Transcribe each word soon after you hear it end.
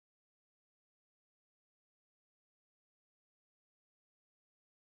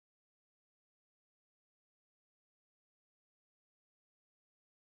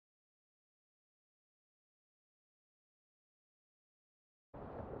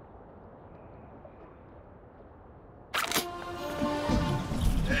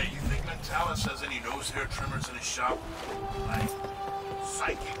boss has any nose hair trimmers in his shop? Like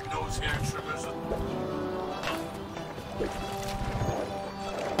psychic nose hair trimmers?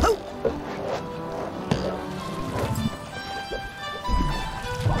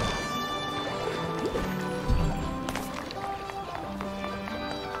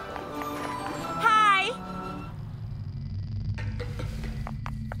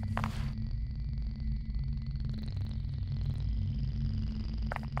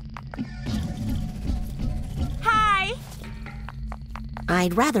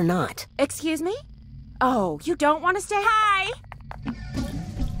 I'd rather not. Excuse me? Oh, you don't want to stay? Hi!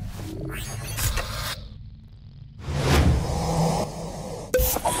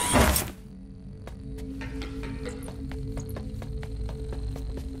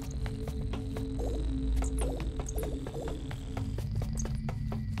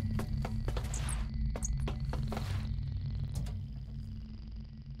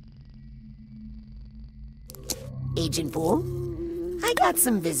 Agent Boole? I got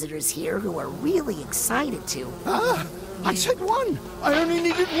some visitors here who are really excited to. Ah! I said one! I only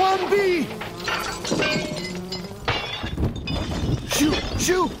needed one bee! Shoo!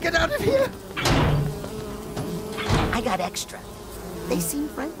 Shoo! Get out of here! I got extra. They seem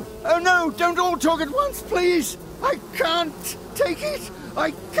friendly. Oh no! Don't all talk at once, please! I can't take it!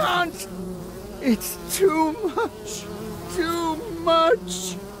 I can't! It's too much! Too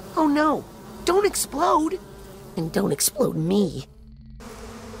much! Oh no! Don't explode! And don't explode me.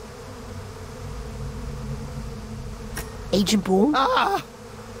 Agent Boole? Ah!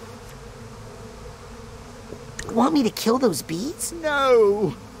 Want me to kill those bees?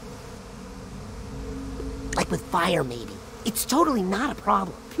 No! Like with fire, maybe. It's totally not a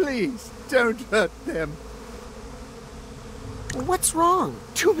problem. Please, don't hurt them. What's wrong?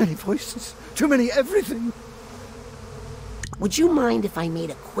 Too many voices. Too many everything. Would you mind if I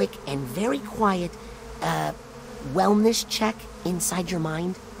made a quick and very quiet, wellness check inside your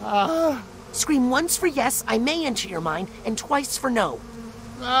mind? Ah! Scream once for yes, I may enter your mind, and twice for no.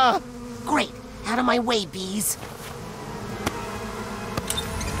 Ah! Great. Out of my way, bees.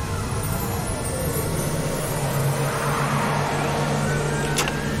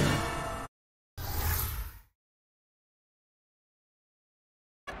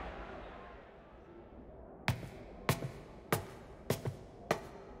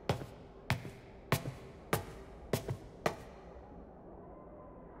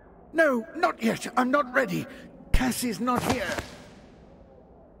 No, not yet. I'm not ready. Cassie's not here.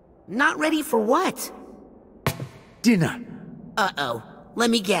 Not ready for what? Dinner. Uh-oh. Let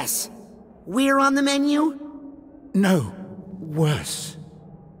me guess. We're on the menu? No. Worse.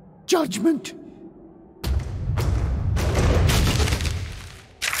 Judgment.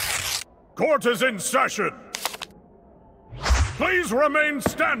 Court is in session. Please remain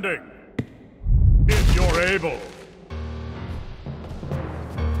standing. If you're able.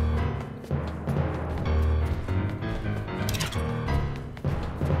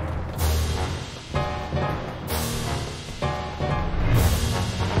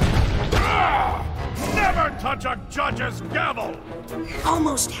 Never touch a judge's gavel!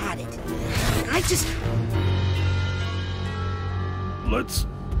 Almost had it. I just... Let's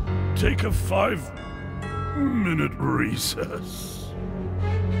take a 5-minute recess.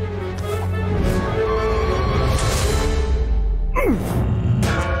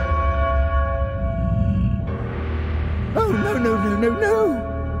 Oh, no, no, no, no, no!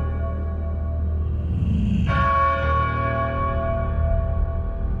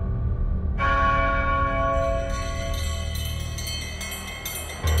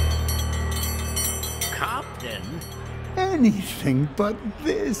 Anything but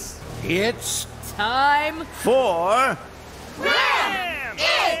this. It's time for... Ram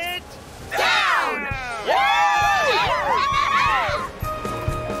it down!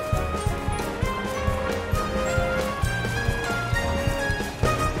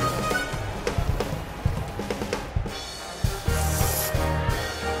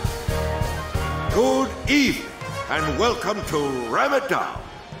 Good evening, and welcome to Ram It Down.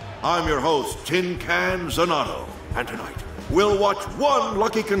 I'm your host, Tin Can Zanotto, and tonight we'll watch one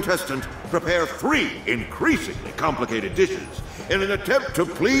lucky contestant prepare 3 increasingly complicated dishes in an attempt to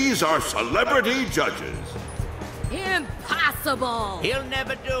please our celebrity judges. Impossible! He'll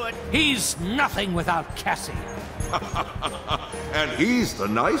never do it. He's nothing without Cassie. And he's the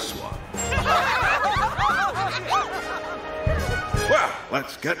nice one. Well,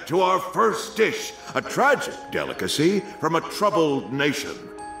 let's get to our first dish, a tragic delicacy from a troubled nation.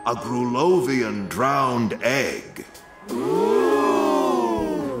 A Grulovian drowned egg.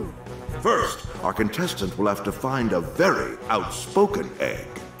 Ooh. First, our contestant will have to find a very outspoken egg.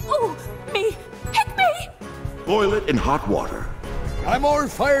 Oh, me! boil it in hot water. I'm all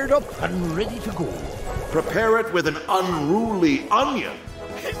fired up and ready to go. Prepare it with an unruly onion.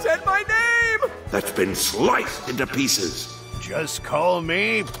 He said my name! That's been sliced into pieces. Just call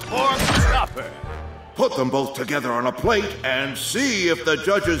me Pork Chopper. Put them both together on a plate and see if the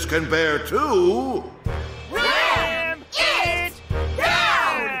judges can bear to... Ram it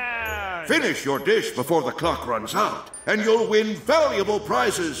down! Finish your dish before the clock runs out, and you'll win valuable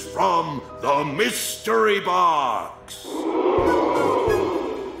prizes from the Mystery Box.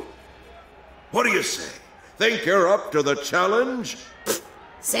 What do you say? Think you're up to the challenge?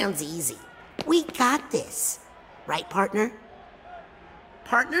 Sounds easy. We got this. Right, partner?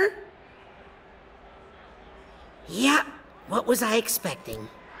 Partner? Yeah, what was I expecting?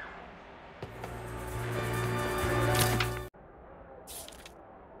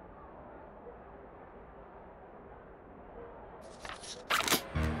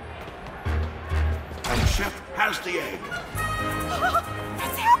 And Chef has the egg.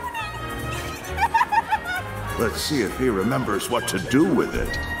 It's happening! Let's see if he remembers what to do with it.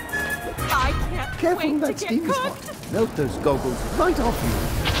 I can't Careful, wait that to steam get is cooked. hot. Melt those goggles right off you.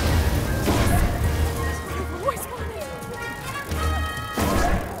 Voice warning.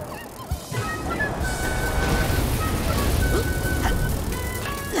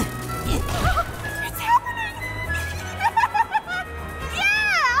 It's happening!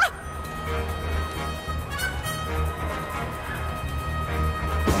 Yeah!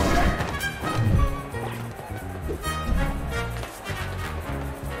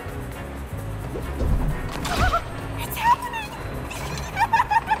 It's happening!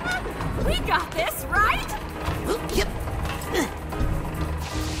 We got this, right? Yep.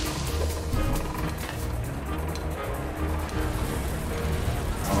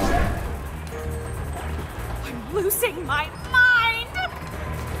 I'm losing my mind!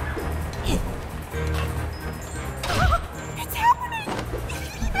 It's happening!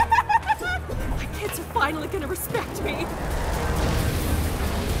 My kids are finally gonna respect me.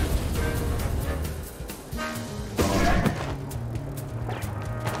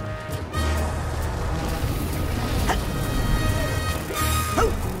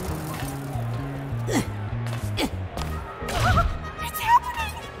 It's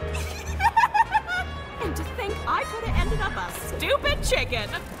happening! And to think I could have ended up a stupid chicken.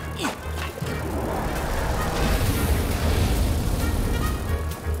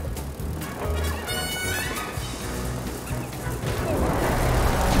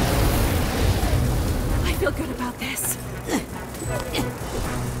 I feel good about this.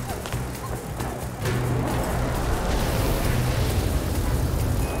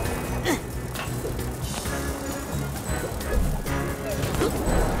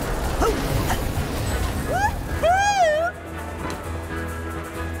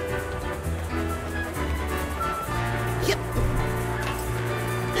 Yep.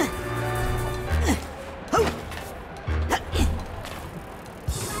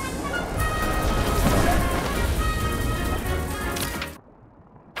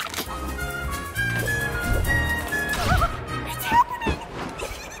 It's happening!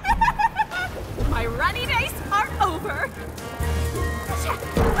 My runny days are over. Chef!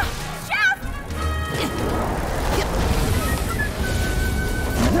 Chef!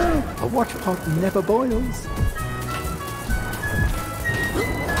 A watch pot never boils.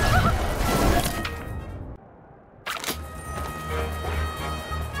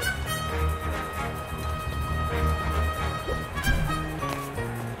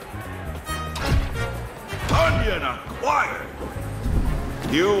 Onion acquired.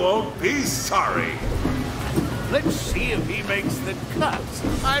 You won't be sorry. Let's see if he makes the cut.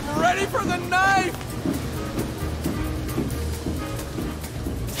 I'm ready for the knife!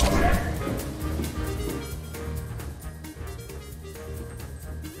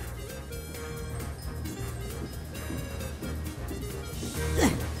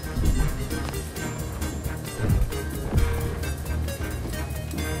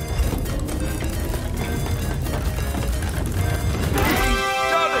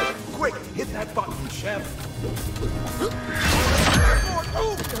 Done it! Quick, hit that button, Chef.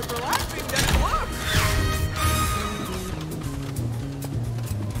 Oh, they're relaxing, then it works!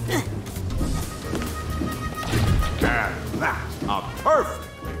 And that's a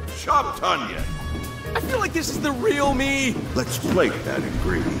perfectly chopped onion. I feel like this is the real me. Let's plate that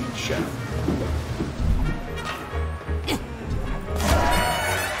ingredient, Chef.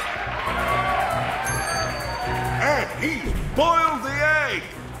 And he's boiled the egg.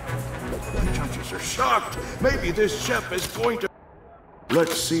 The judges are shocked. Maybe this chef is going to...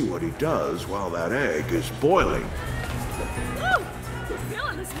 Let's see what he does while that egg is boiling. Woo! I'm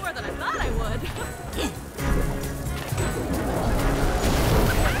feeling this more than I thought I would.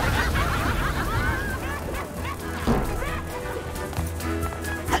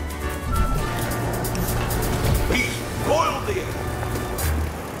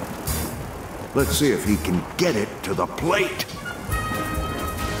 Let's see if he can get it to the plate.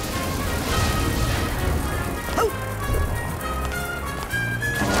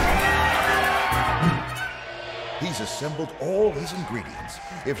 He's assembled all his ingredients.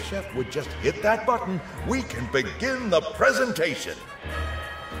 If Chef would just hit that button, we can begin the presentation.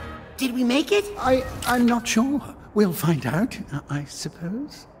 Did we make it? I'm not sure. We'll find out, I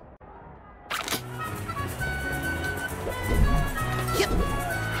suppose. Yep.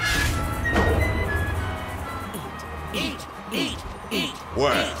 Eat.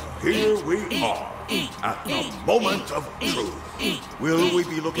 Well, here we are, at the moment of truth. Will we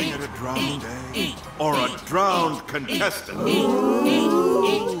be looking at a drowned egg or a drowned contestant?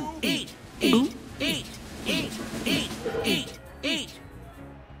 Eat.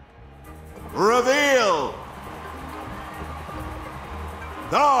 Reveal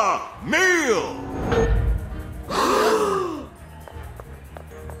the meal!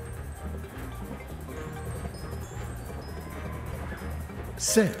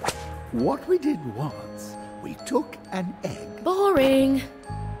 So, what we did was, we took an egg Boring.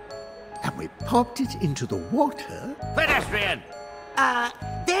 and we popped it into the water. Pedestrian!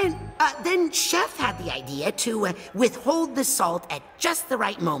 Then Chef had the idea to withhold the salt at just the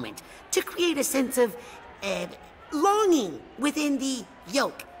right moment to create a sense of longing within the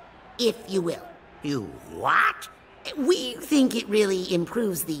yolk, if you will. You what? We think it really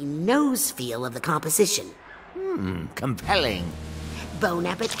improves the nose feel of the composition. Compelling. Bon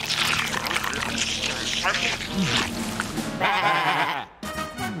appetit.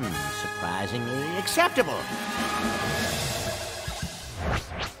 Surprisingly acceptable.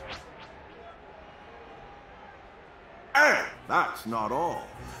 And that's not all.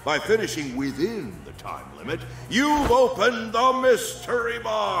 By finishing within the time limit, you've opened the mystery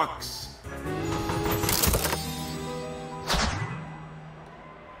box.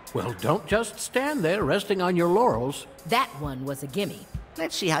 Well, don't just stand there resting on your laurels. That one was a gimme.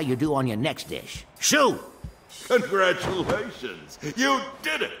 Let's see how you do on your next dish. Shoo! Congratulations. You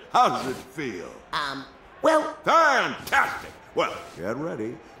did it. How does it feel? Well, Fantastic. Well, get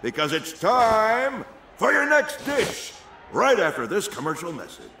ready, because it's time for your next dish, right after this commercial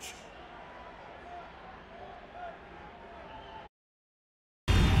message.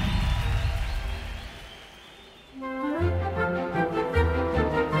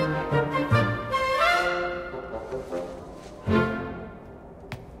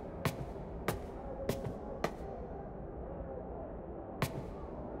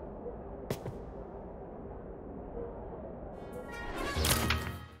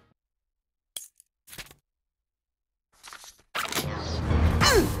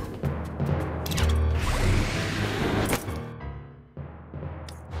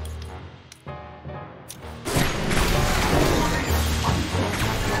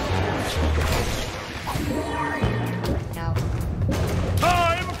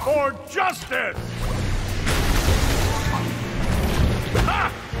 Time for justice!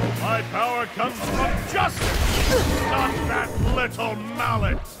 Ha! My power comes from justice, not that little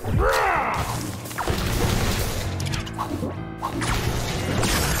mallet!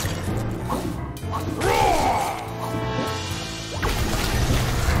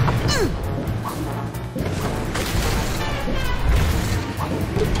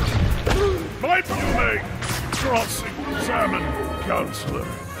 Might you make cross-examine, counselor?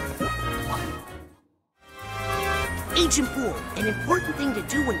 Agent Poole, an important thing to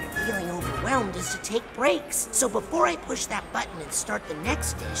do when you're feeling overwhelmed is to take breaks. So before I push that button and start the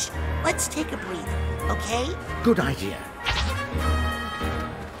next dish, let's take a breather, okay? Good idea.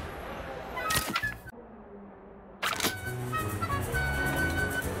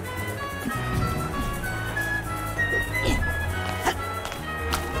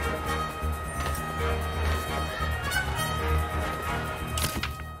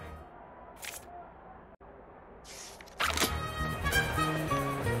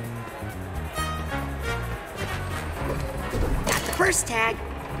 First tag.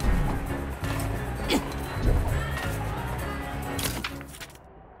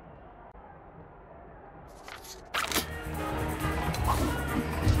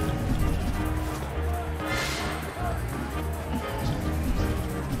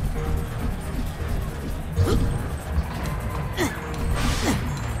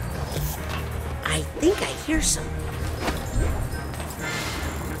 I think I hear something.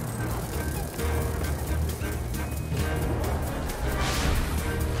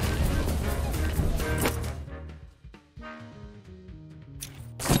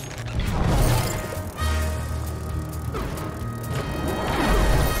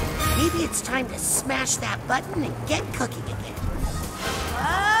 Maybe it's time to smash that button and get cooking again.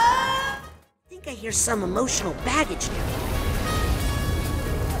 I hear some emotional baggage now.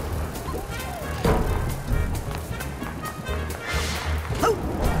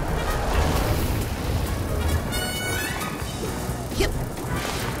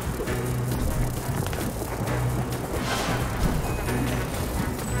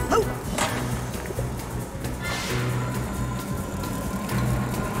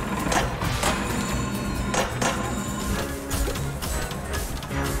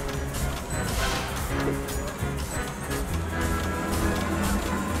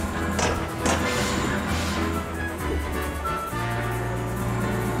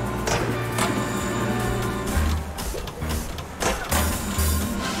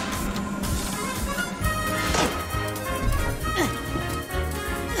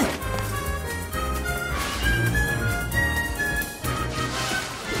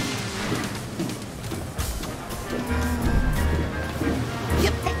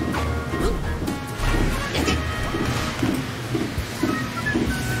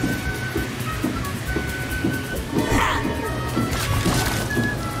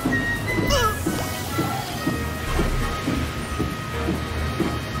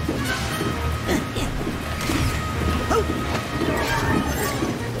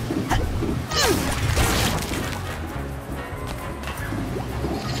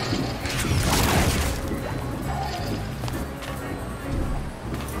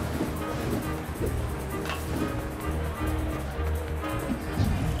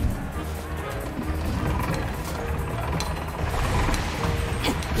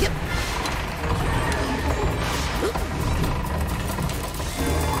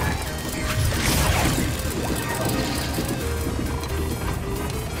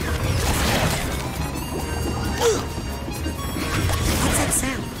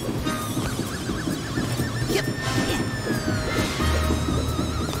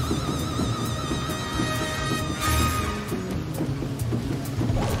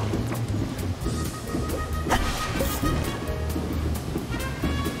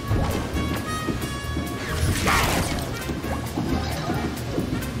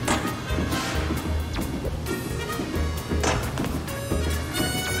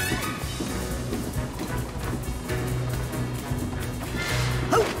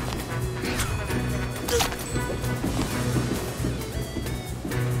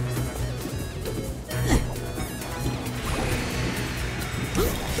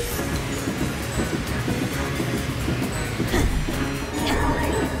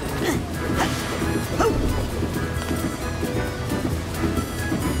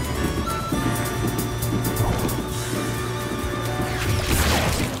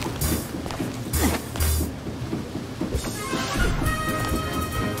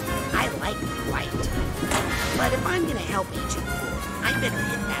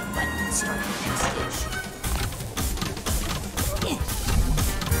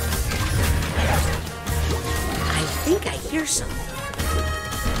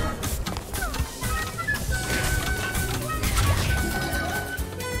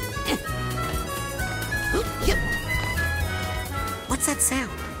 What's that sound?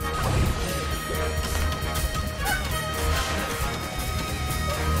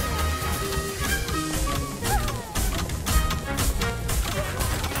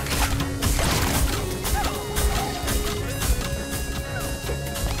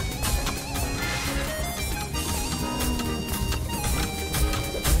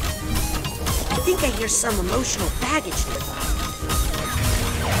 I think I hear some emotional baggage nearby.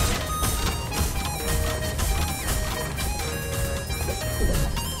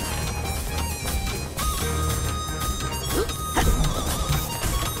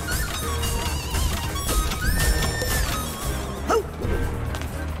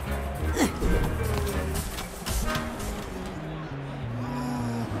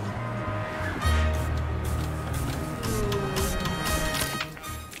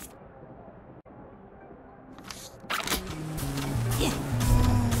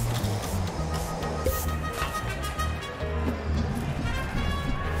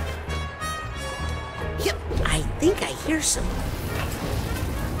 I think I hear some.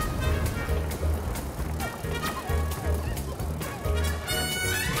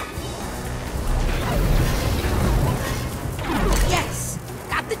 Yes!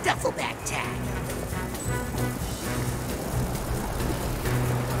 Got the Dufflebag tag.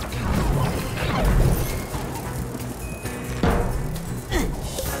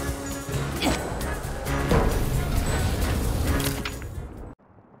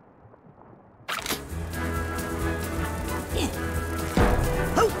 Yeah.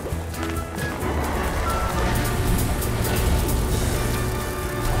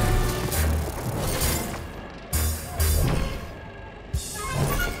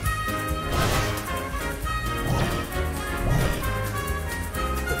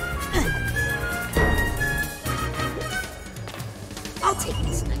 take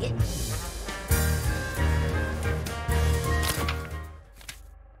this nugget.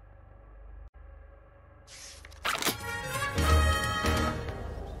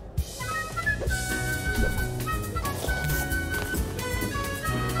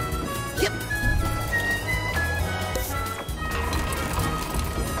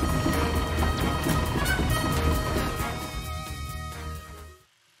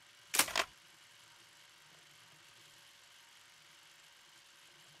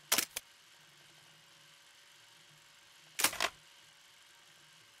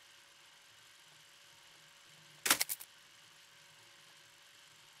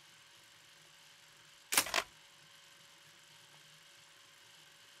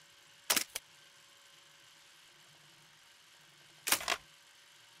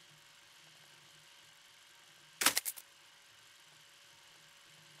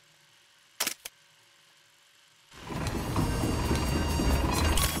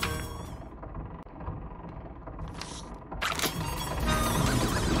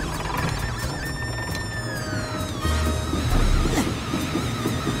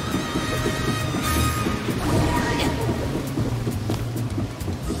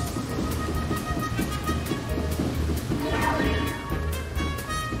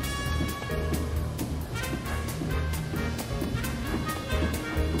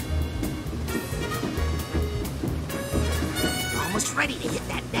 Ready to hit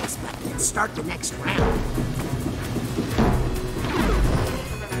that next button and start the next round.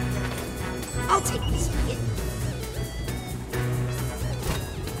 I'll take this nugget.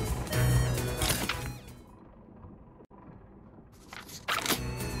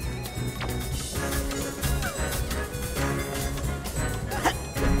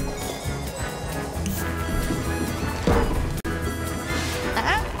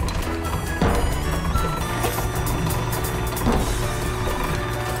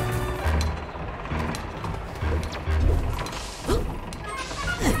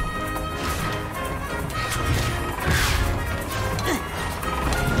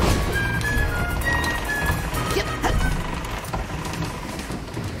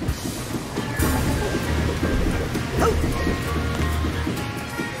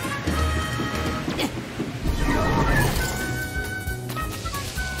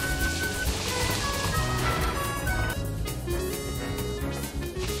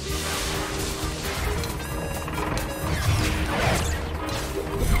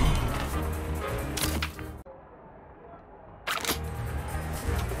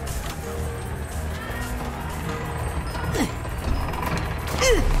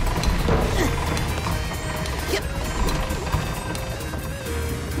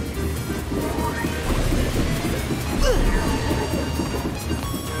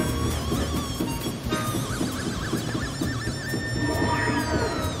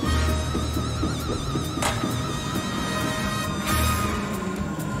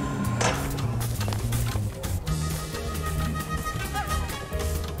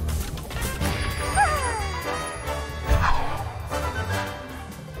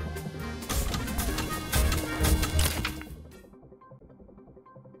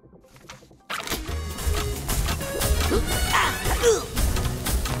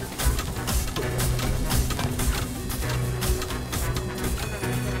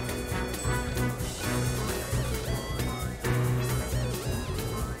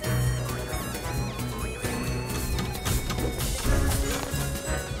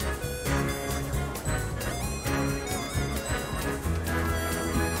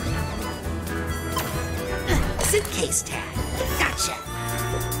 Suitcase tag. Gotcha.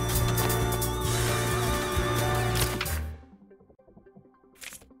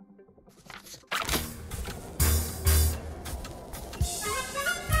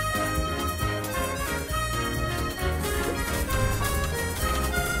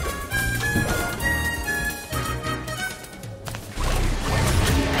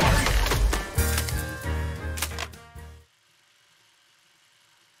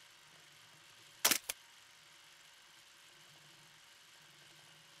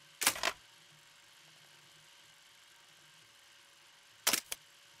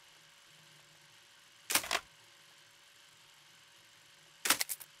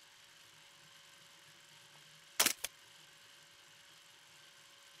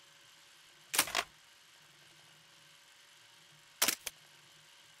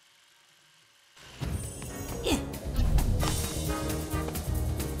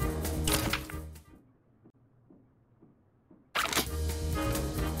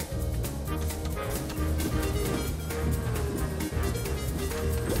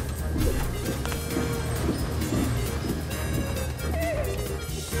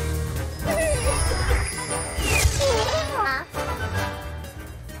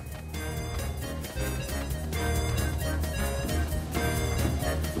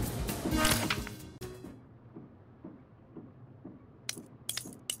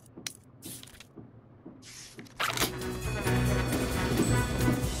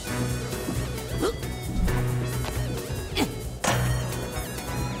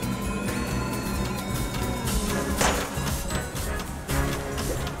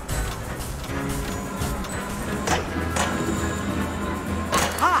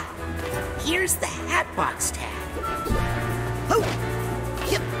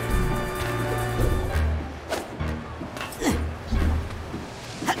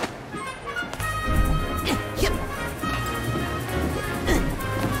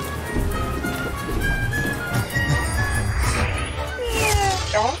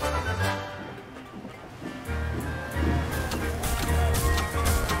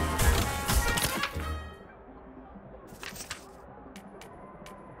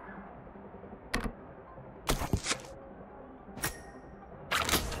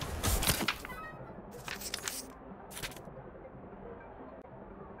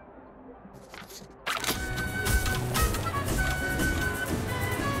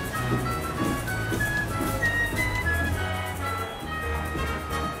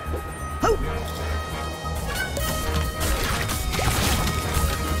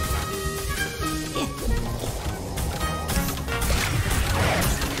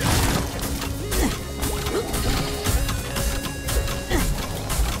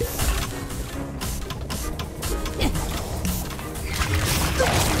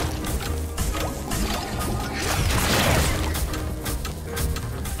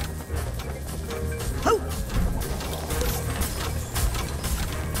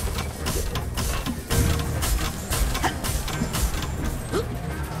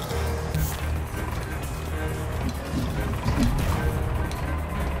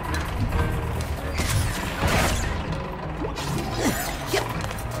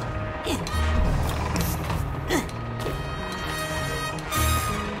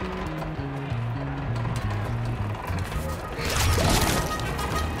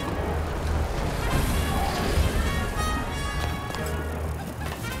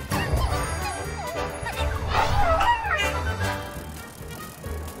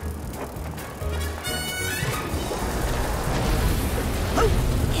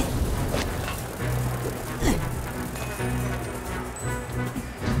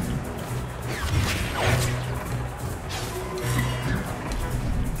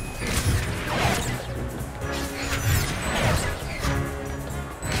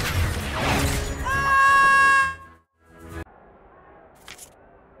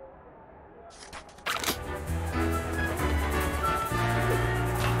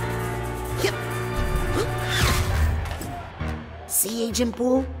 See, Agent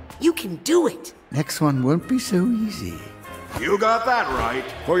Bull? You can do it. Next one won't be so easy. You got that right.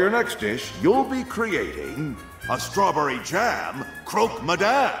 For your next dish, you'll be creating a strawberry jam croque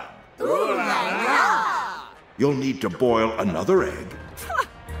madame. Ooh la la! You'll need to boil another egg,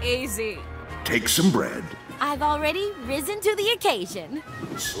 Easy. take some bread, I've already risen to the occasion.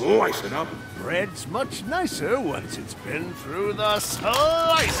 slice it up, Bread's much nicer once it's been through the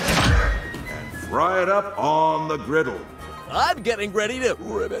slicer. and fry it up on the griddle. I'm getting ready to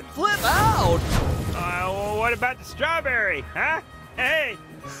ribbon flip out! What about the strawberry, huh? Hey!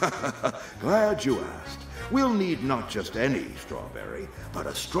 Glad you asked. We'll need not just any strawberry, but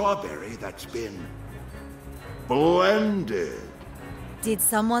a strawberry that's been blended. Did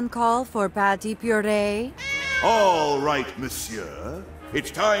someone call for patty puree? All right, monsieur.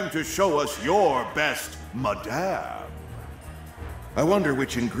 It's time to show us your best madame. I wonder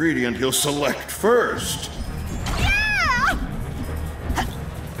which ingredient he'll select first.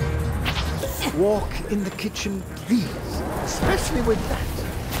 Walk in the kitchen, please. Especially with that.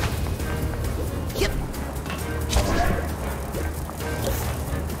 Yep.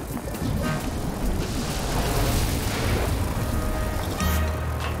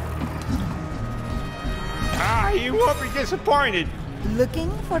 You won't be disappointed. Looking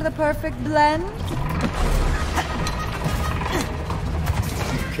for the perfect blend?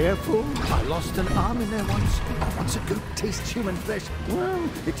 Careful. I lost an arm in there once. Once a goat tastes human flesh, well,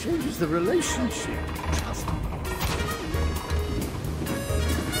 it changes the relationship. Trust me.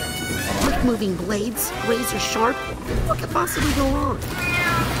 Quick moving blades, razor sharp. What could possibly go wrong?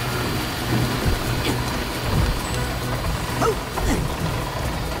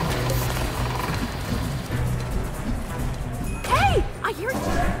 Hey! I hear you.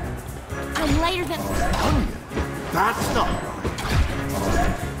 I'm later than... That's not right.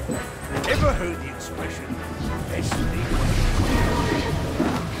 Ever heard the expression, destiny?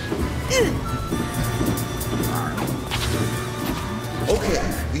 Okay,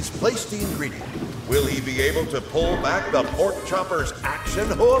 he's placed the ingredient. Will he be able to pull back the pork chopper's action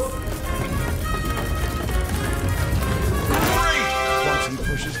hoof? Great! Once he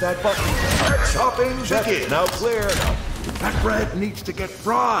pushes that button, chopping begins. Now clear. That bread needs to get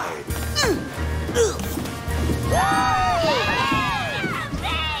fried.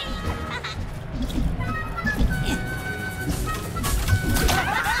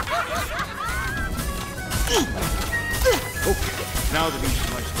 Okay, now that he's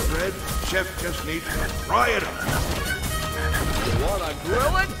sliced the bread, Chef just needs to fry it up. You wanna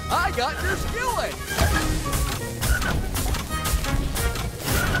grill it? I got your skillet!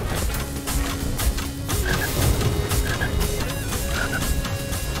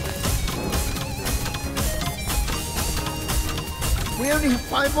 We only have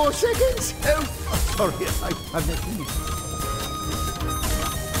 5 more seconds. Oh, sorry, I'm making it.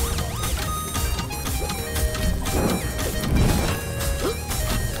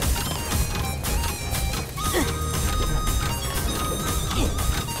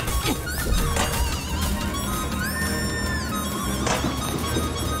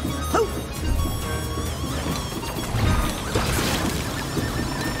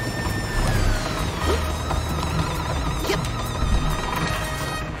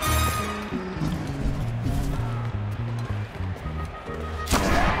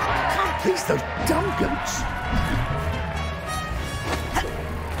 Please, those dumb goats.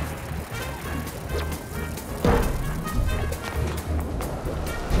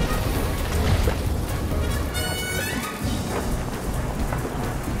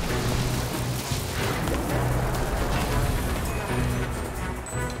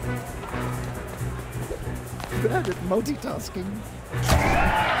 Bad at multitasking.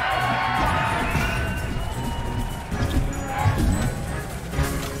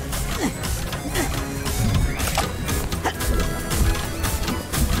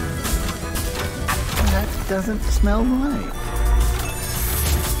 Doesn't smell right.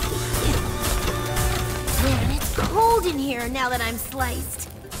 Man, it's cold in here now that I'm sliced.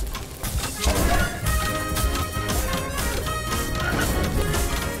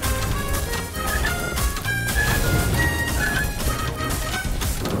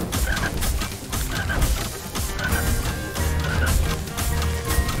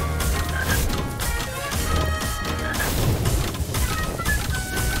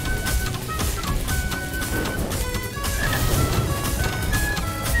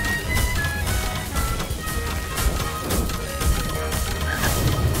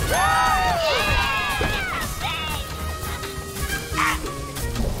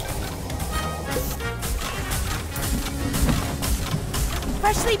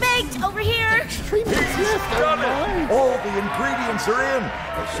 Freshly baked, over here! 3 minutes left, All the ingredients are in.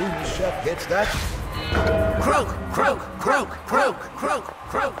 As soon as Chef gets that... Croak, croak, croak, croak, croak,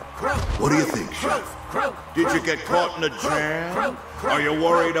 croak, croak. What do you think, Chef? Did you get caught in a jam? Are you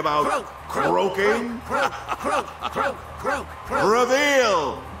worried about croaking?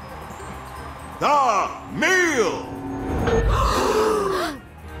 Reveal the meal!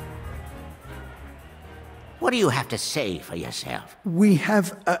 What do you have to say for yourself? We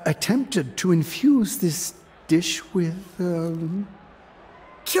have attempted to infuse this dish with,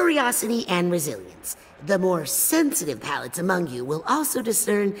 Curiosity and resilience. The more sensitive palates among you will also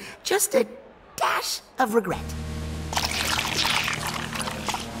discern just a dash of regret.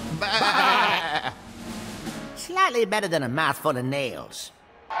 Slightly better than a mouthful of nails.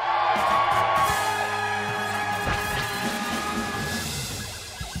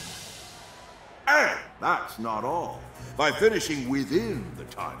 And that's not all. By finishing within the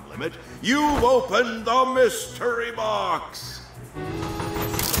time limit, you've opened the mystery box.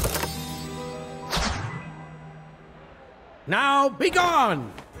 Now be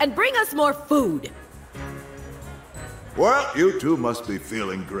gone! And bring us more food. Well, you two must be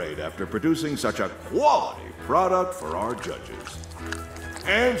feeling great after producing such a quality product for our judges.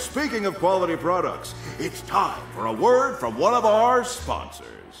 And speaking of quality products, it's time for a word from one of our sponsors.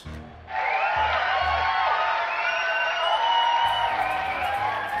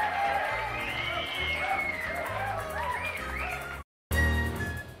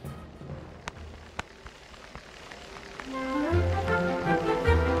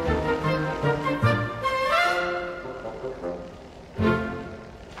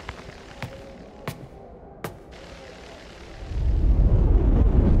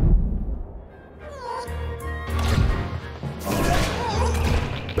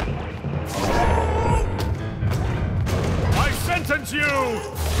 You!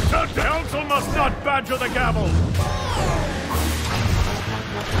 The council must not badger the gavel!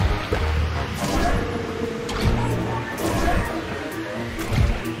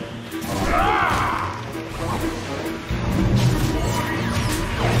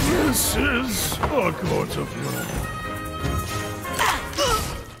 This is a court of law.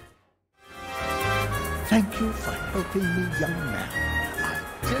 Thank you for helping me, young man.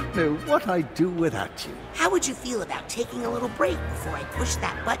 I don't know what I'd do without you. How would you feel about taking a little break before I push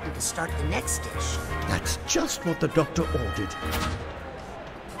that button to start the next dish? That's just what the doctor ordered.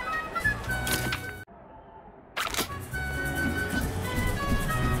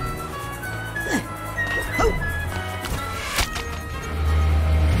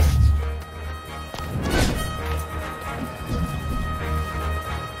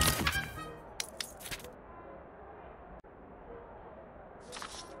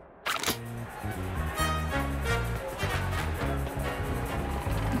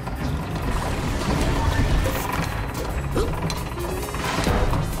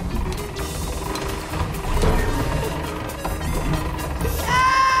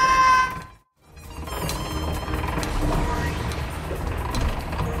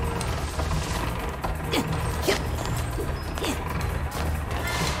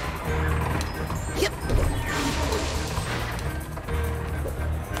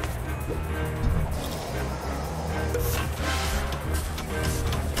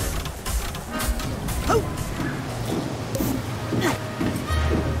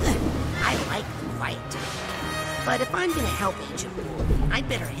 help, Agent Bull. I'd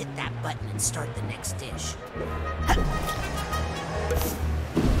better hit that button and start the next dish.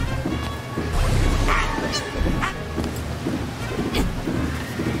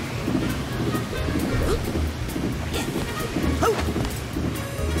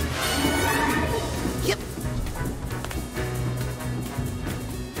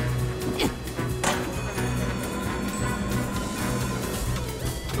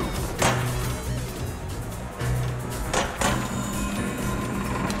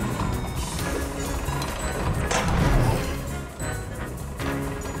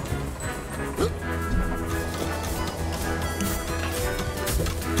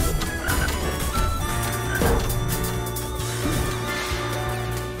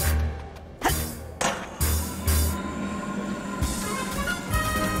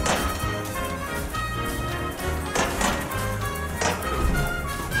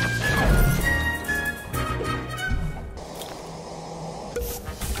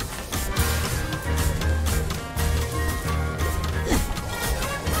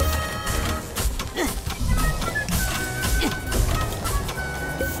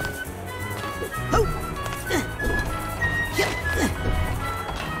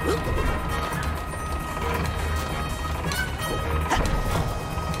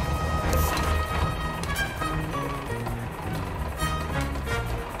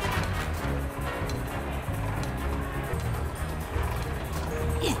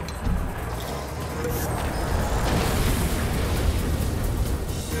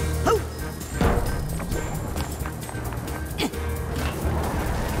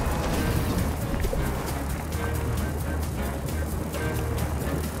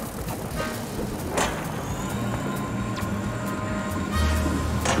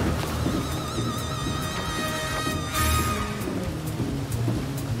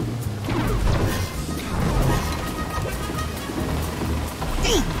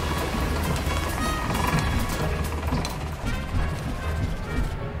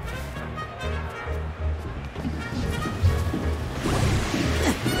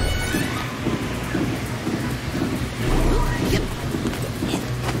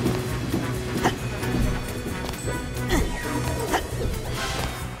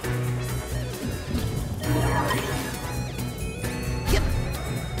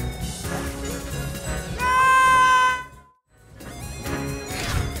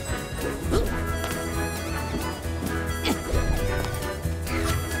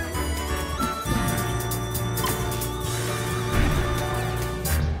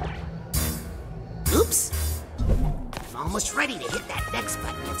 Almost ready to hit that next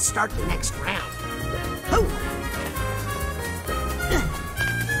button and start the next round. Oh!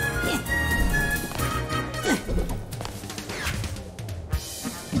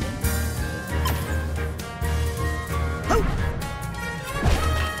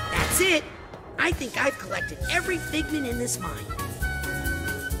 That's it! I think I've collected every figment in this mine.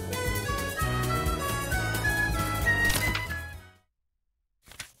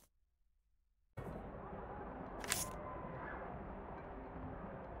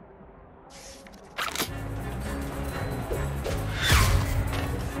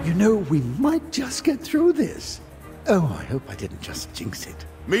 You know, we might just get through this. Oh, I hope I didn't just jinx it.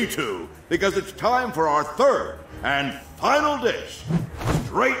 Me too, because it's time for our third and final dish.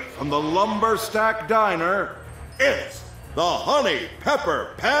 Straight from the Lumber Stack Diner, it's the Honey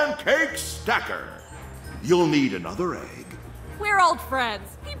Pepper Pancake Stacker. You'll need another egg. We're old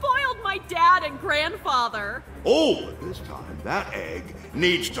friends. He boiled my dad and grandfather. Oh, but this time that egg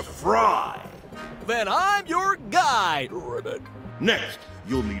needs to fry. Then I'm your guide, Ribbit. Next,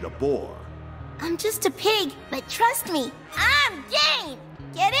 you'll need a boar. I'm just a pig, but trust me, I'm game!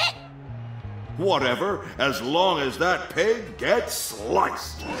 Get it? Whatever, as long as that pig gets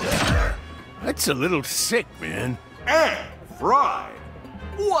sliced. That's a little sick, man. And fried.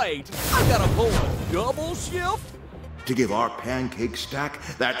 Wait, I gotta pull a double shift? To give our pancake stack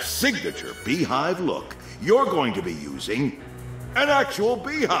that signature beehive look, you're going to be using an actual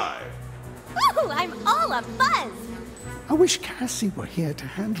beehive. Ooh, I'm all a buzz! I wish Cassie were here to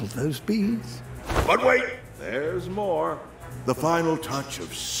handle those bees. But wait, there's more. The final touch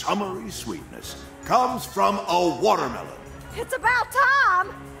of summery sweetness comes from a watermelon. It's about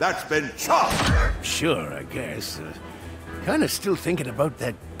time! That's been chopped. Sure, I guess. Kinda still thinking about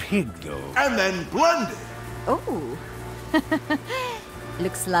that pig, though. And then blended. Oh.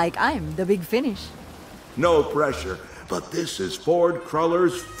 Looks like I'm the big finish. No pressure, but this is Ford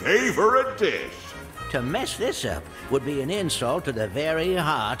Cruller's favorite dish. To mess this up would be an insult to the very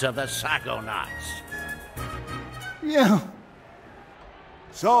heart of the Psychonauts. Yeah.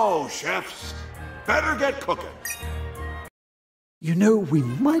 So, chefs, better get cooking. You know, we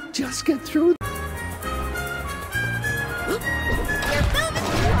might just get through. I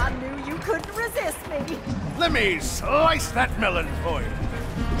knew you couldn't resist me. Let me slice that melon for you.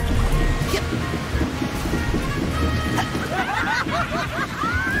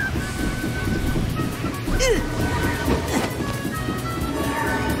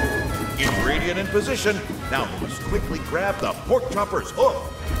 Ingredient in position. Now we must quickly grab the pork chopper's hoof.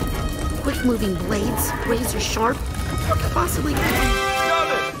 Quick moving blades, razor sharp. What could possibly go?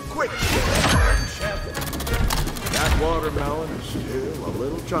 Shove it! Quick! That watermelon is still a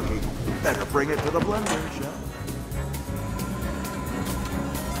little chunky. Better bring it to the blender, Chef.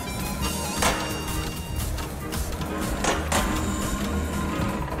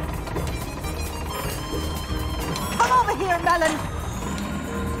 Come over here, Melon.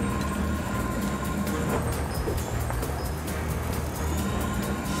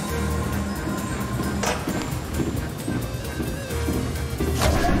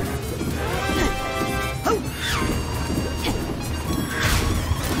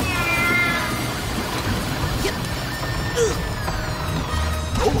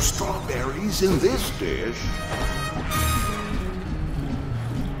 No strawberries in this dish.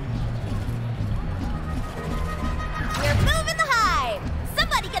 We're moving the hive.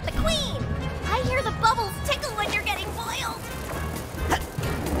 Somebody get the queen. I hear the bubbles tickle when you're getting boiled.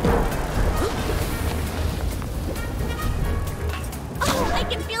 Oh, I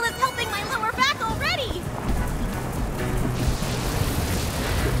can feel it's helping my lower back already.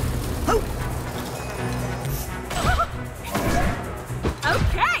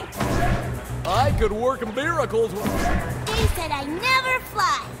 Okay. I could work miracles. They said I never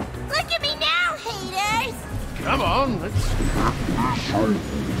fly. Look at me now, haters. Come on, let's...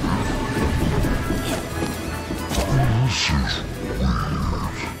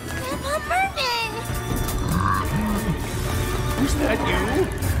 Grandpa Burping. Is that you?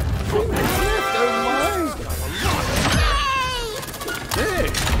 Oh my! Hey,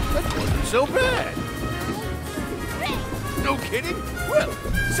 that wasn't so bad. No kidding? Well,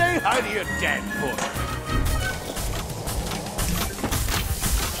 say hi to your dad for me.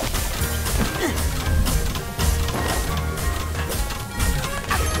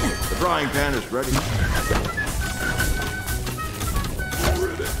 The frying pan is ready.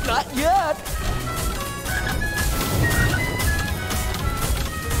 Not yet.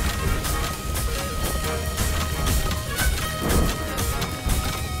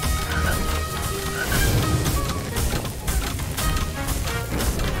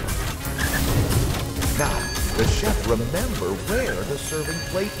 Now, the chef remember where the serving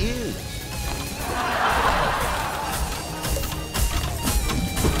plate is.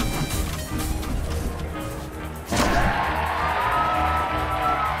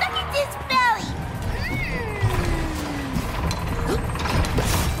 Look at this belly.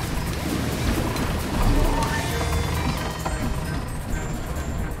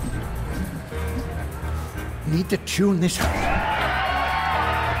 Need to tune this up.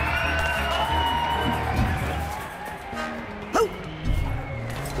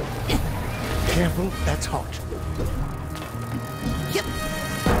 Careful, that's hot. Yep.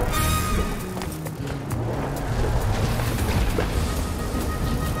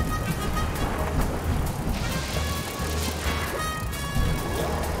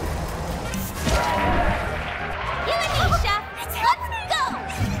 You and me, Chef. Let's go.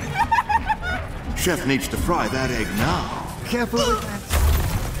 Chef needs to fry that egg now. Careful with that.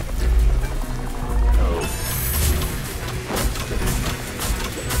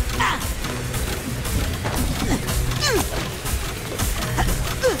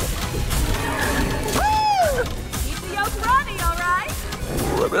 Keep the yolk runny, all right?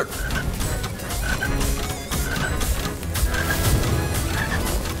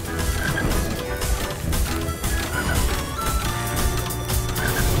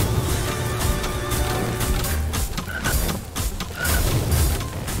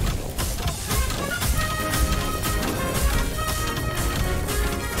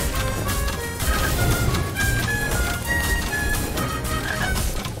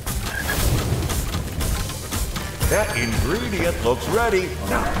 That ingredient looks ready.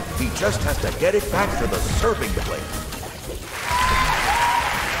 Now, he just has to get it back to the serving plate.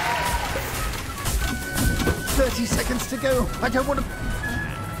 30 seconds to go. I don't want to...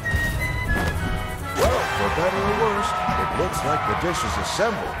 Well, for better or worse, it looks like the dish is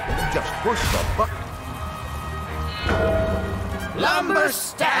assembled. Just push the button. Lumber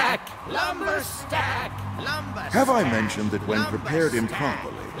stack! Lumber stack! Have I mentioned that when prepared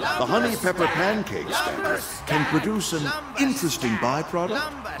improperly, the honey pepper pancake starter can produce an interesting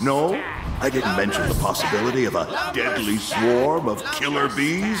byproduct? No? I didn't mention the possibility of a deadly swarm of killer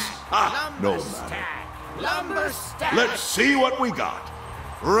bees? Ah, no matter. Let's see what we got.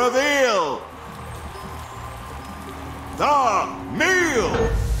 Reveal the meal!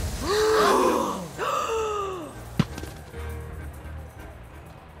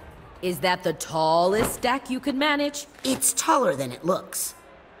 Is that the tallest stack you could manage? It's taller than it looks.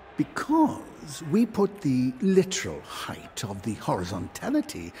 Because we put the literal height of the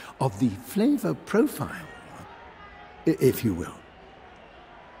horizontality of the flavor profile, if you will.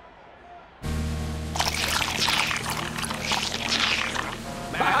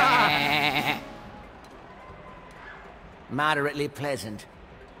 Moderately pleasant.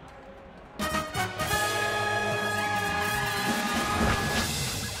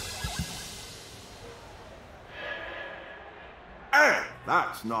 And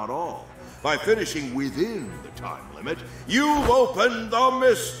that's not all. By finishing within the time limit, you've opened the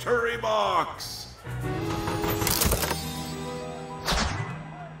mystery box!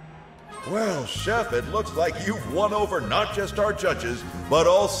 Well, Chef, it looks like you've won over not just our judges, but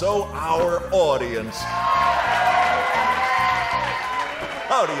also our audience.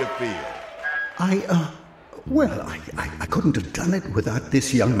 How do you feel? Well, I couldn't have done it without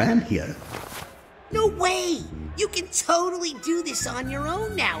this young man here. No way! You can totally do this on your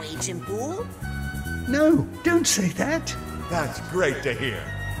own now, Agent Bull. No, don't say that. That's great to hear.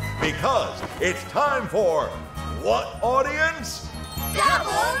 Because it's time for what, audience?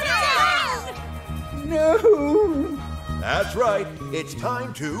 Double down! No! That's right. It's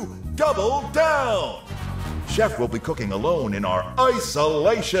time to double down. Chef will be cooking alone in our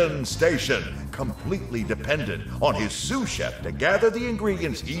isolation station, completely dependent on his sous chef to gather the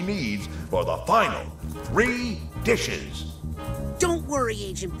ingredients he needs for the final 3 dishes. Don't worry,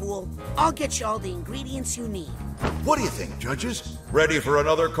 Agent Bull. I'll get you all the ingredients you need. What do you think, judges? Ready for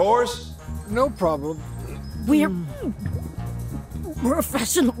another course? No problem. We're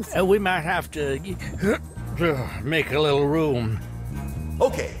professionals. We might have to make a little room.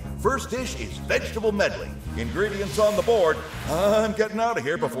 Okay, first dish is vegetable medley. Ingredients on the board. I'm getting out of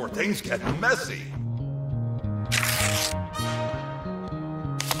here before things get messy.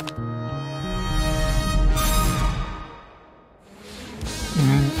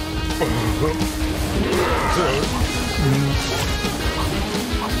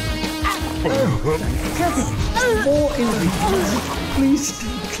 More ingredients. Please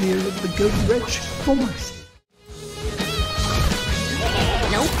stay clear of the goat wretch for my sake.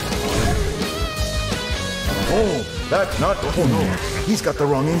 Nope. Oh, that's not... Oh, no. He's got the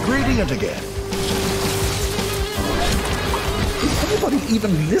wrong ingredient again. Is anybody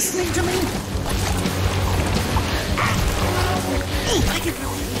even listening to me? Hey, I could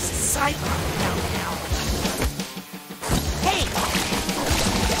really use a sidebar now. Hey!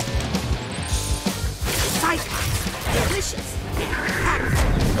 Psychonauts. Delicious.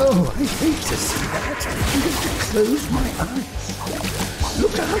 Oh, I hate to see that. I'm going to close my eyes.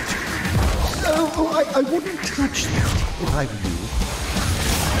 Look out! Oh, I wouldn't touch that if I were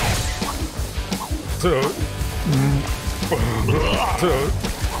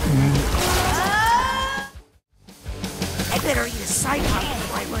I better eat a Psychonauts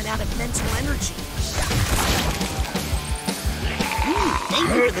before I run out of mental energy. Thank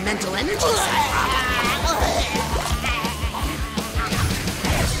you for the mental energy, Psychonauts.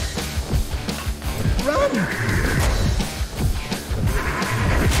 Run!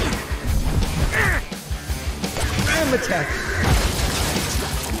 Ram attack!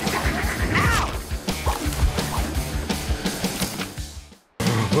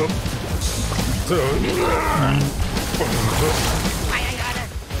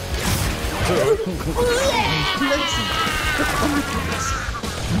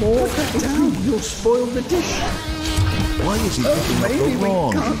 More down, you'll spoil the dish. Why is he picking up the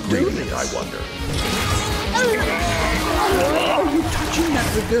wrong ingredient, I wonder? Are you touching that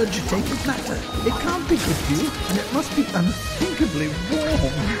regurgitated matter? It can't be good for you, and it must be unthinkably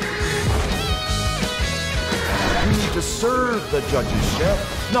warm. You need to serve the judges, Chef,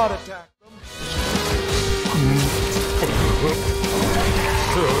 not attack them.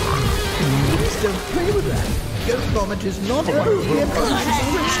 Please don't play with that. Goat vomit is not appropriate for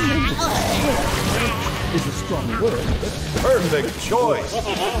is a strong word, but... Perfect choice.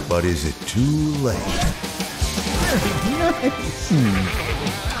 But is it too late? Nice.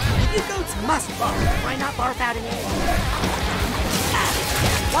 You goats must barf. Why not barf out an egg?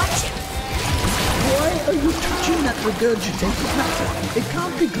 Watch it. Why are you touching that regurgitated matter? It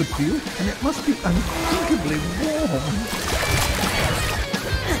can't be good for you, and it must be unthinkably warm.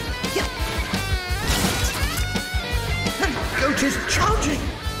 Goat is charging!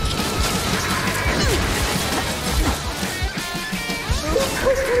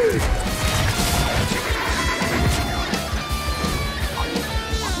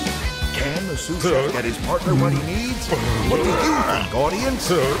 Can the sous chef get his partner what he needs? What do you think,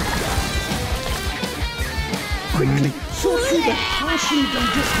 audience? Quickly, sort through the partially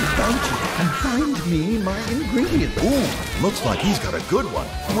digested bounty and find me my ingredient. Ooh, looks like he's got a good one,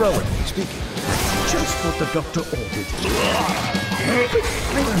 relatively speaking. Just what the doctor ordered.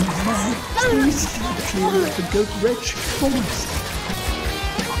 Oh my, please stay clear of the goat wretch for myself.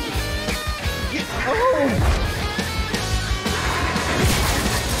 Oh!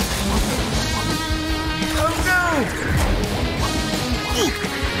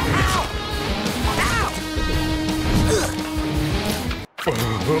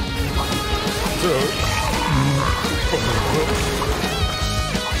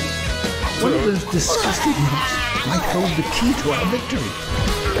 One of those disgusting nuts might hold the key to our victory.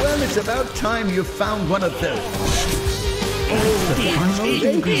 Well, it's about time you found one of those. It's the final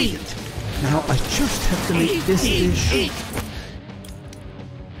ingredient. Now I just have to make this dish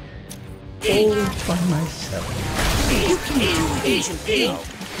all by myself. You can do it, Agent Bill.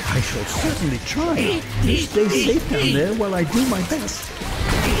 I shall certainly try. You stay safe down there while I do my best.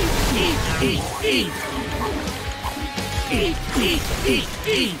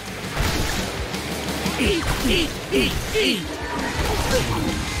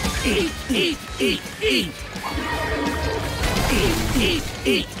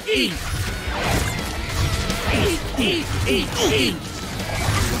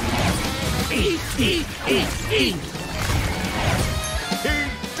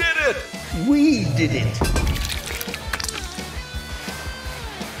 We did it!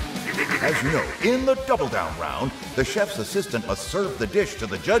 As you know, in the double down round, the chef's assistant must serve the dish to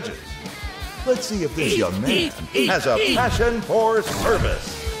the judges. Let's see if this young man has a passion for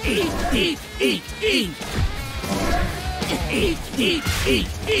service. The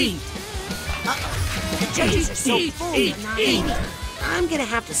judges are so full they're not eating. I'm gonna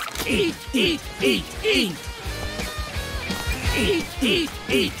have to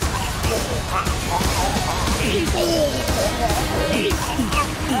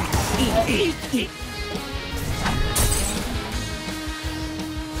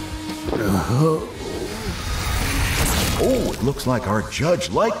Oh, it looks like our judge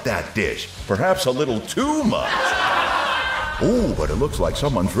liked that dish. Perhaps a little too much. Oh, but it looks like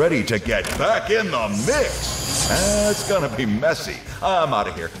someone's ready to get back in the mix. It's gonna be messy. I'm out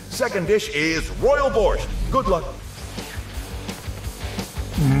of here. Second dish is royal borscht. Good luck.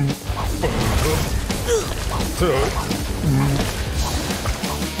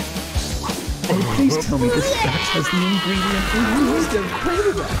 Oh, please tell me this batch has the ingredient we need. Don't play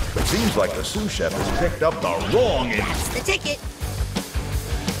with that. It seems like the sous chef has picked up the wrong ingredient. That's the ticket.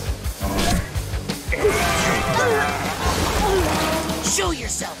 Show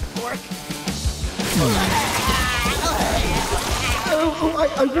yourself, pork.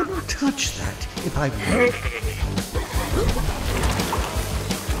 Oh, I wouldn't touch that if I were.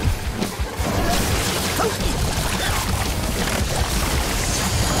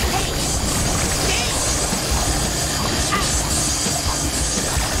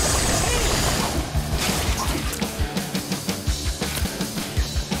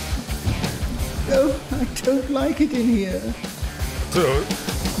 Oh, I don't like it in here.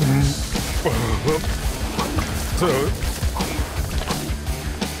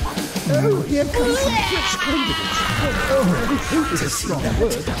 Oh, here comes some fresh candidates. Oh, I hate is a strong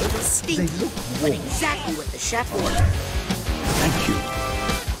word. Stinky, They look but warm. exactly what the chef ordered. Thank you.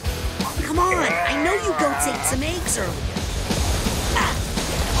 Come on, I know you goats ate some eggs earlier.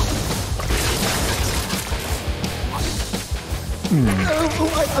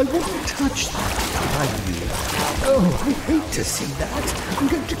 Oh, I wouldn't touch that if I were you. Oh, I hate to see that. I'm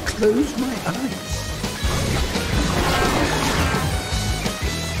going to close my eyes.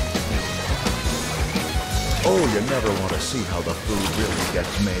 Oh, you never want to see how the food really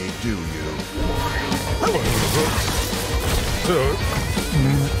gets made, do you?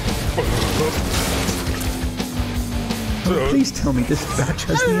 Oh, please tell me this batch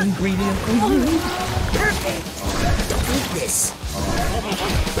has the ingredient we need. Perfect. Eat this.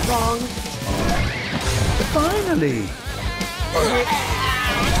 Wrong. Finally. Oh,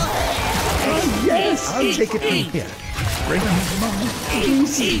 yes, I'll take it from here. Bring on mine. Please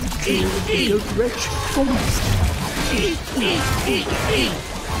see clear of the goat wretch for myself.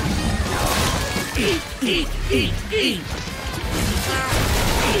 Eat, eat, eat, eat.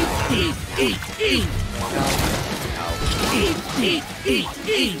 Eat, eat, eat, eat. Eat, eat, eat,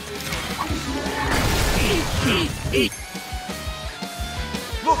 eat. Eat, eat, eat.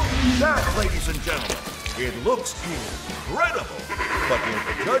 Look at that, ladies and gentlemen. It looks incredible, but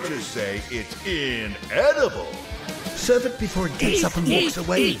the judges say it's inedible. Serve it before it gets up and walks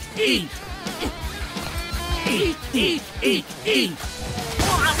away. Eat, eat. Eat, eat, eat, eat.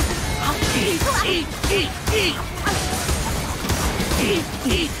 Eat, eat, eat, eat. Eat,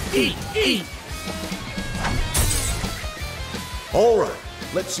 eat, eat, eat. All right,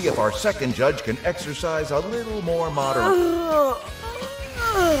 let's see if our second judge can exercise a little more moderation.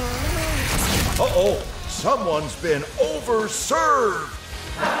 Uh-oh, someone's been overserved.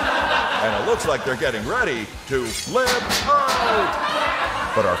 And it looks like they're getting ready to flip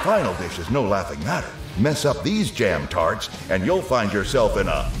out. But our final dish is no laughing matter. Mess up these jam tarts, and you'll find yourself in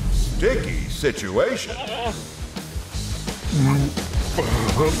a sticky situation. How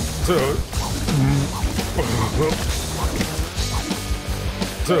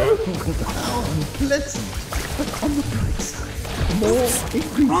unpleasant. But on the bright side, more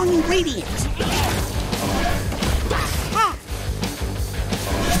ingredients. Wrong ingredient.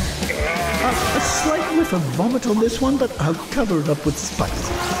 A slight whiff of vomit on this one, but I'll cover it up with spices.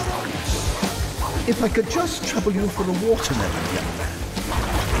 If I could just trouble you for a watermelon, young man.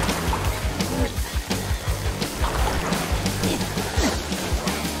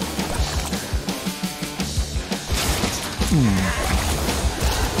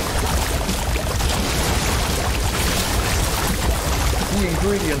 The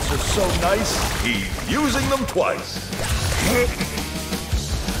ingredients are so nice, he's using them twice.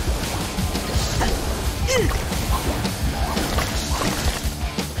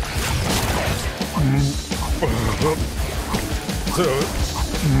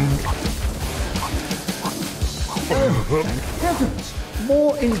 Oh, thank heavens!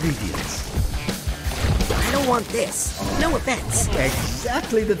 More ingredients. I don't want this. No offense.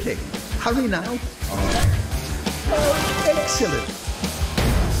 Exactly the thing. Hurry now. Oh, excellent.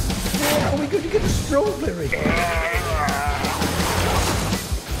 Where are we going to get a strawberry?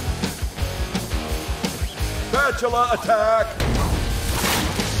 Spatula attack!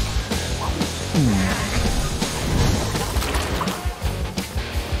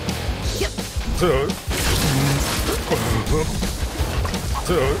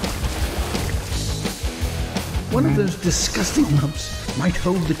 One of those disgusting lumps might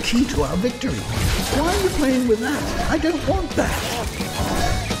hold the key to our victory. Why are you playing with that? I don't want that.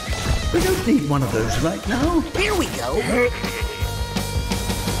 We don't need one of those right now. Here we go.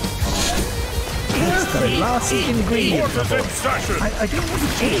 That's the last ingredient. I don't want to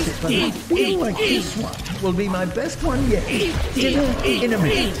taste it, but I feel like this one will be my best one yet. Dinner in a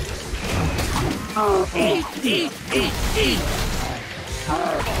minute. Eat, eat, eat, eat.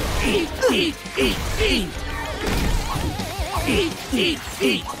 Eat, eat, eat, eat. Eat, eat,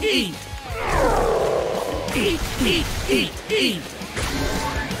 eat, eat. Eat, eat, eat, eat.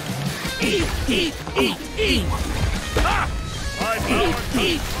 Eat, eat, eat, eat. Eat,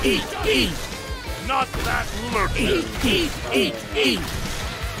 eat, eat, eat. Not that lurking. Eat, eat, eat, eat.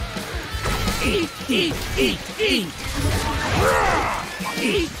 Eat, eat, eat, eat.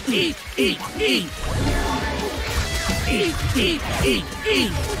 Eat, eat, eat, eat. Eat, eat, eat,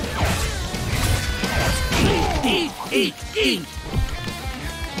 eat. Eat, eat, eat, eat.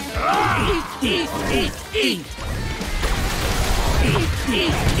 Eat, eat, eat, eat. Eat,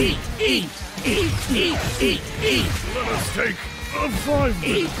 eat, eat, eat. Eat, eat, eat, eat. Let us take a 5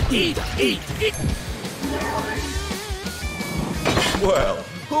 minutes. Eat, eat, eat, eat. Well,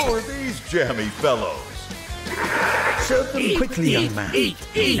 who are these jammy fellows? Serve them quickly, young man.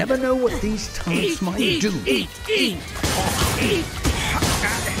 You never know what these tarts might do.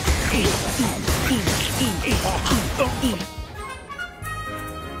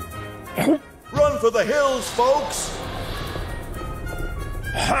 Run for the hills, folks!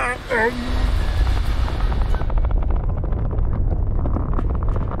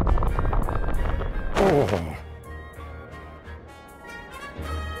 Oh.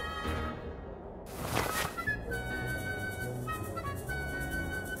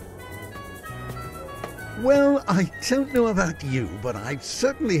 Well, I don't know about you, but I've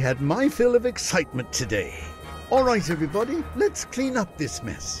certainly had my fill of excitement today. All right, everybody, let's clean up this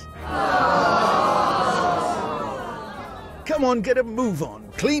mess. Come on, get a move on.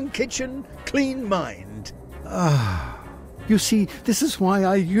 Clean kitchen, clean mind. You see, this is why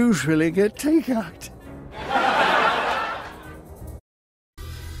I usually get takeout.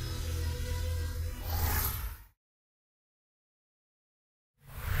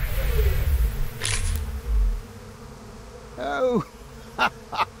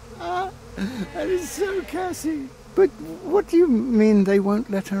 That is so Cassie. But what do you mean they won't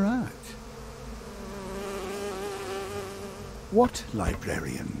let her out? What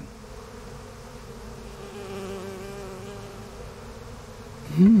librarian?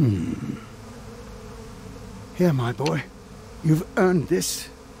 Here, my boy. You've earned this.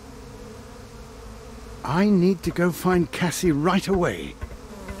 I need to go find Cassie right away.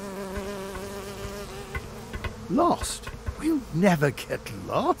 Lost? We'll never get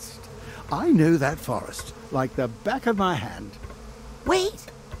lost. I know that forest like the back of my hand. Wait!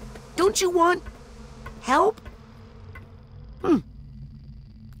 Don't you want help?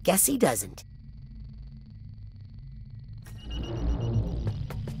 Guess he doesn't.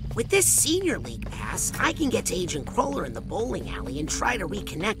 With this Senior League pass, I can get to Agent Crawler in the bowling alley and try to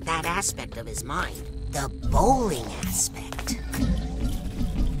reconnect that aspect of his mind. The bowling aspect.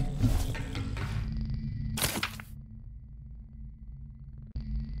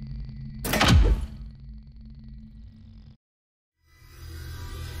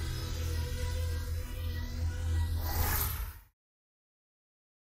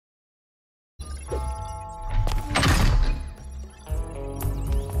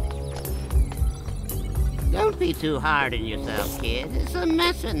 Don't be too hard on yourself, kid. There's a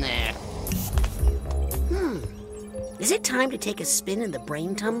mess in there. Is it time to take a spin in the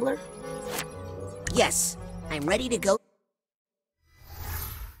brain tumbler? Yes, I'm ready to go.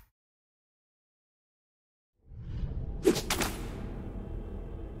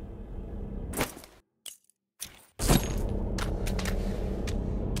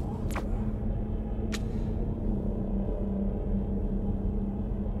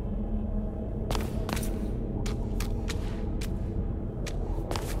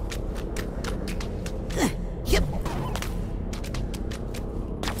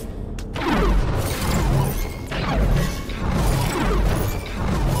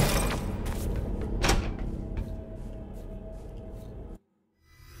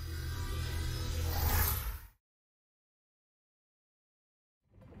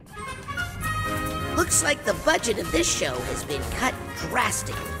 Looks like the budget of this show has been cut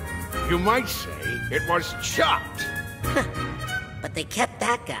drastically. You might say it was chopped. But they kept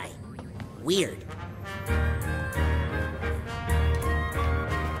that guy. Weird.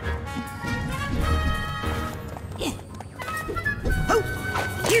 Oh,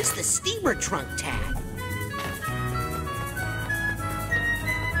 here's the steamer trunk tag.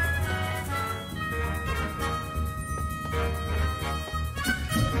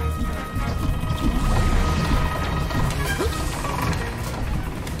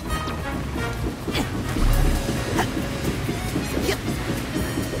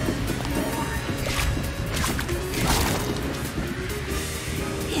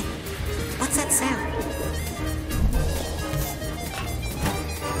 What's that sound?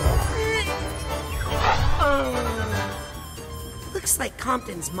 Looks like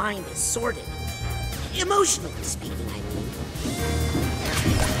Compton's mind is sorted. Emotionally speaking, I mean.